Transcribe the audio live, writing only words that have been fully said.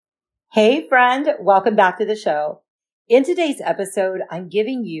Hey friend, welcome back to the show. In today's episode, I'm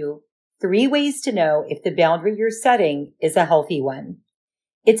giving you 3 ways to know if the boundary you're setting is a healthy one.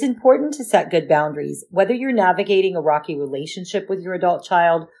 It's important to set good boundaries, whether you're navigating a rocky relationship with your adult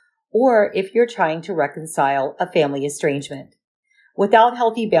child or if you're trying to reconcile a family estrangement. Without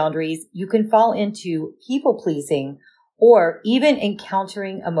healthy boundaries, you can fall into people-pleasing or even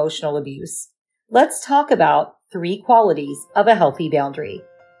encountering emotional abuse. Let's talk about 3 qualities of a healthy boundary.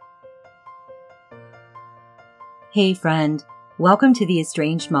 Hey friend, welcome to the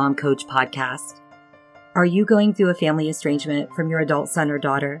Estranged Mom Coach podcast. Are you going through a family estrangement from your adult son or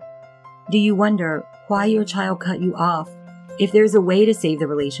daughter? Do you wonder why your child cut you off, if there's a way to save the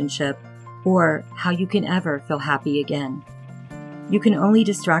relationship, or how you can ever feel happy again? You can only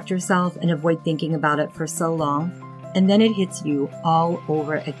distract yourself and avoid thinking about it for so long, and then it hits you all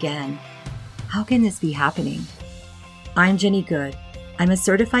over again. How can this be happening? I'm Jenny Good. I'm a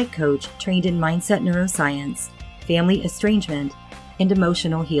certified coach trained in mindset neuroscience, family estrangement, and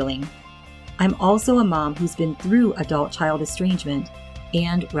emotional healing. I'm also a mom who's been through adult-child estrangement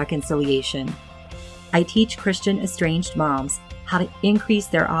and reconciliation. I teach Christian estranged moms how to increase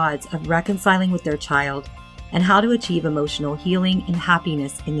their odds of reconciling with their child and how to achieve emotional healing and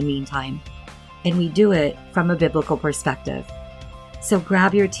happiness in the meantime. And we do it from a biblical perspective. So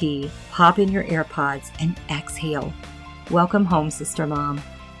grab your tea, pop in your AirPods, and exhale. Welcome home, Sister Mom.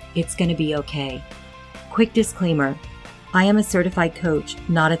 It's going to be okay. Quick disclaimer, I am a certified coach,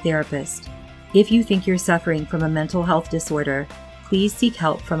 not a therapist. If you think you're suffering from a mental health disorder, please seek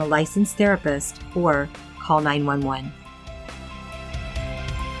help from a licensed therapist or call 911.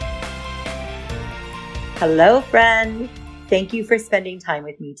 Hello, friend. Thank you for spending time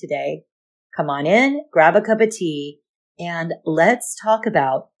with me today. Come on in, grab a cup of tea, and let's talk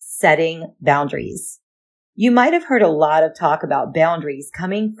about setting boundaries. You might have heard a lot of talk about boundaries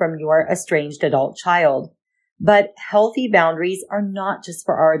coming from your estranged adult child, but healthy boundaries are not just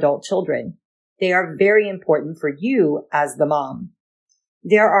for our adult children. They are very important for you as the mom.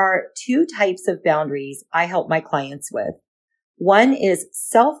 There are 2 types of boundaries I help my clients with. One is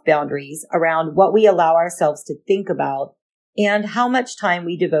self-boundaries around what we allow ourselves to think about and how much time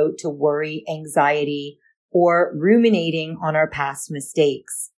we devote to worry, anxiety, or ruminating on our past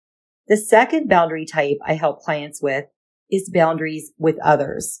mistakes. The second boundary type I help clients with is boundaries with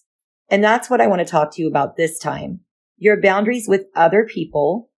others. And that's what I want to talk to you about this time. Your boundaries with other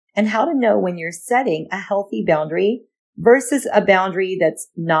people and how to know when you're setting a healthy boundary versus a boundary that's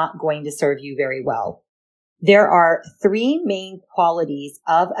not going to serve you very well. There are 3 main qualities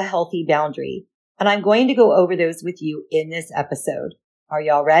of a healthy boundary, and I'm going to go over those with you in this episode. Are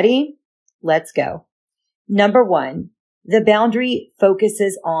y'all ready? Let's go. Number 1. The boundary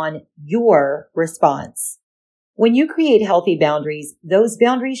focuses on your response. When you create healthy boundaries, those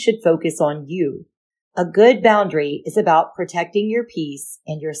boundaries should focus on you. A good boundary is about protecting your peace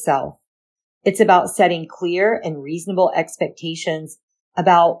and yourself. It's about setting clear and reasonable expectations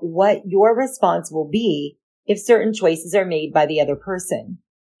about what your response will be if certain choices are made by the other person.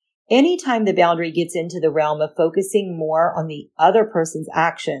 Anytime the boundary gets into the realm of focusing more on the other person's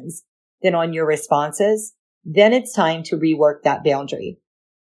actions than on your responses, then it's time to rework that boundary.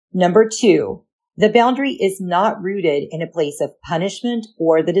 Number 2, the boundary is not rooted in a place of punishment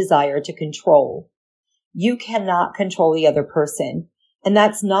or the desire to control. You cannot control the other person, and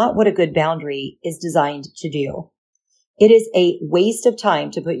that's not what a good boundary is designed to do. It is a waste of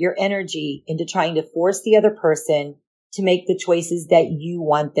time to put your energy into trying to force the other person to make the choices that you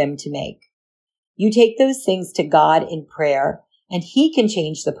want them to make. You take those things to God in prayer, and He can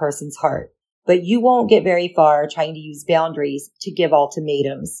change the person's heart. But you won't get very far trying to use boundaries to give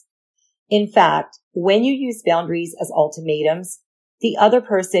ultimatums. In fact, when you use boundaries as ultimatums, the other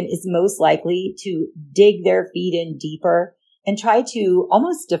person is most likely to dig their feet in deeper and try to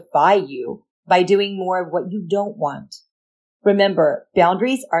almost defy you by doing more of what you don't want. Remember,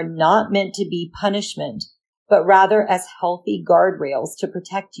 boundaries are not meant to be punishment, but rather as healthy guardrails to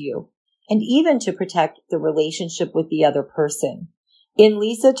protect you and even to protect the relationship with the other person. In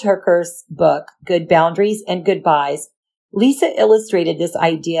Lisa Turker's book, Good Boundaries and Goodbyes, Lisa illustrated this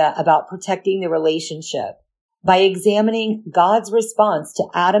idea about protecting the relationship by examining God's response to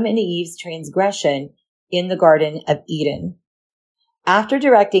Adam and Eve's transgression in the Garden of Eden. After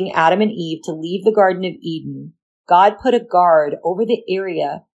directing Adam and Eve to leave the Garden of Eden, God put a guard over the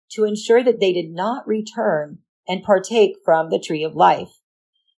area to ensure that they did not return and partake from the tree of life.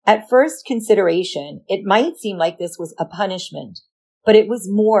 At first consideration, it might seem like this was a punishment, but it was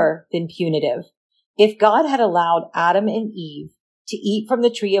more than punitive. If God had allowed Adam and Eve to eat from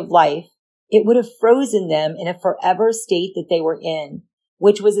the tree of life, it would have frozen them in a forever state that they were in,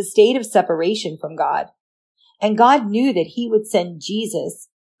 which was a state of separation from God. And God knew that he would send Jesus,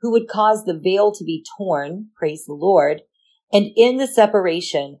 who would cause the veil to be torn, praise the Lord, and in the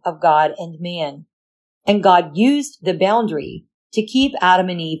separation of God and man. And God used the boundary to keep Adam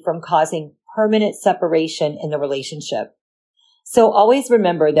and Eve from causing permanent separation in the relationship. So always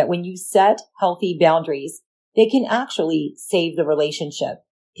remember that when you set healthy boundaries, they can actually save the relationship.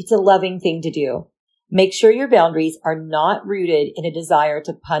 It's a loving thing to do. Make sure your boundaries are not rooted in a desire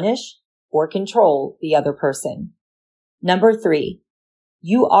to punish or control the other person. Number 3,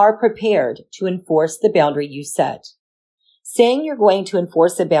 you are prepared to enforce the boundary you set. Saying you're going to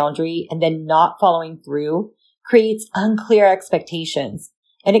enforce a boundary and then not following through creates unclear expectations,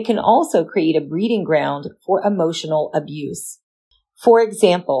 and it can also create a breeding ground for emotional abuse. For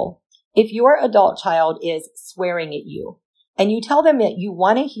example, if your adult child is swearing at you and you tell them that you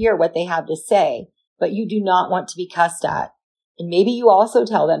want to hear what they have to say, but you do not want to be cussed at, and maybe you also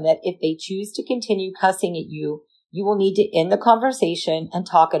tell them that if they choose to continue cussing at you, you will need to end the conversation and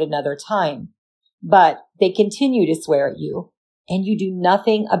talk at another time. But they continue to swear at you and you do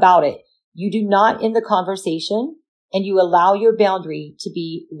nothing about it. You do not end the conversation and you allow your boundary to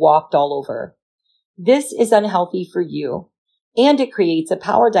be walked all over. This is unhealthy for you, and it creates a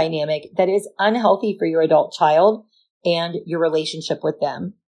power dynamic that is unhealthy for your adult child and your relationship with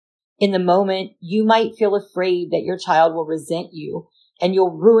them. In the moment, you might feel afraid that your child will resent you and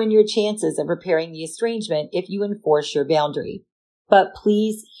you'll ruin your chances of repairing the estrangement if you enforce your boundary. But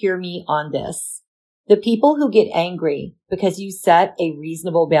please hear me on this. The people who get angry because you set a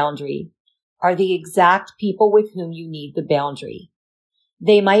reasonable boundary are the exact people with whom you need the boundary.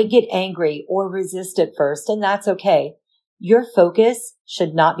 They might get angry or resist at first, and that's okay. Your focus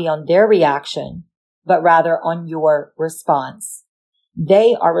should not be on their reaction, but rather on your response.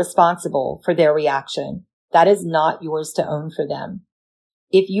 They are responsible for their reaction. That is not yours to own for them.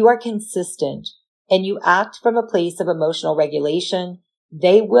 If you are consistent and you act from a place of emotional regulation,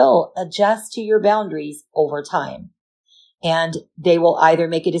 they will adjust to your boundaries over time. And they will either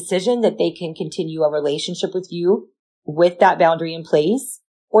make a decision that they can continue a relationship with you with that boundary in place,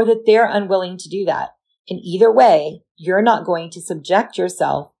 or that they're unwilling to do that. In either way, you're not going to subject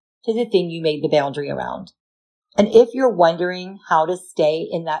yourself to the thing you made the boundary around. And if you're wondering how to stay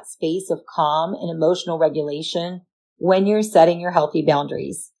in that space of calm and emotional regulation when you're setting your healthy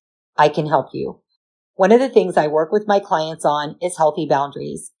boundaries, I can help you. One of the things I work with my clients on is healthy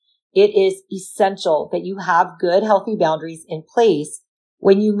boundaries. It is essential that you have good, healthy boundaries in place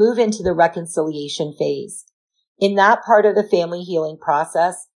when you move into the reconciliation phase. In that part of the family healing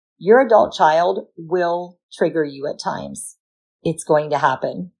process, your adult child will trigger you at times. It's going to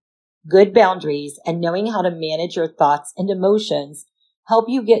happen. Good boundaries and knowing how to manage your thoughts and emotions help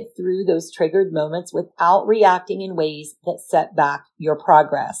you get through those triggered moments without reacting in ways that set back your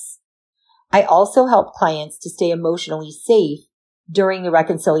progress. I also help clients to stay emotionally safe during the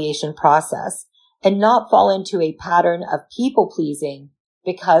reconciliation process and not fall into a pattern of people-pleasing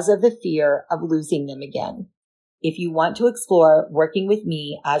because of the fear of losing them again. If you want to explore working with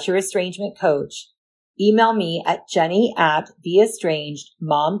me as your estrangement coach, email me at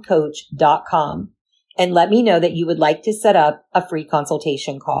jenny@theestrangedmomcoach.com and let me know that you would like to set up a free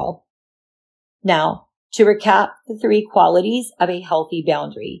consultation call. Now, to recap the 3 qualities of a healthy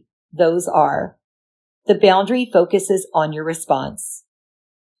boundary, those are: the boundary focuses on your response.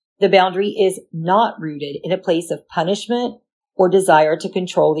 The boundary is not rooted in a place of punishment or desire to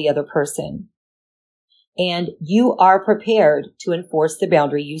control the other person. And you are prepared to enforce the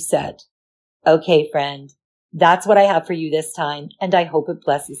boundary you set. Okay, friend, that's what I have for you this time, and I hope it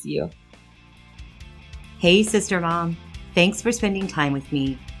blesses you. Hey, Sister Mom. Thanks for spending time with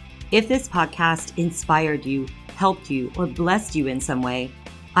me. If this podcast inspired you, helped you, or blessed you in some way,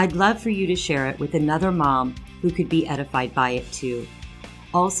 I'd love for you to share it with another mom who could be edified by it too.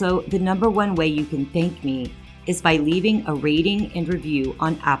 Also, the number one way you can thank me is by leaving a rating and review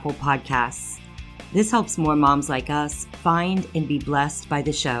on Apple Podcasts. This helps more moms like us find and be blessed by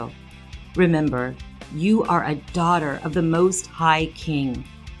the show. Remember, you are a daughter of the Most High King,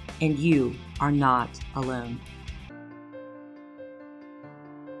 and you are not alone.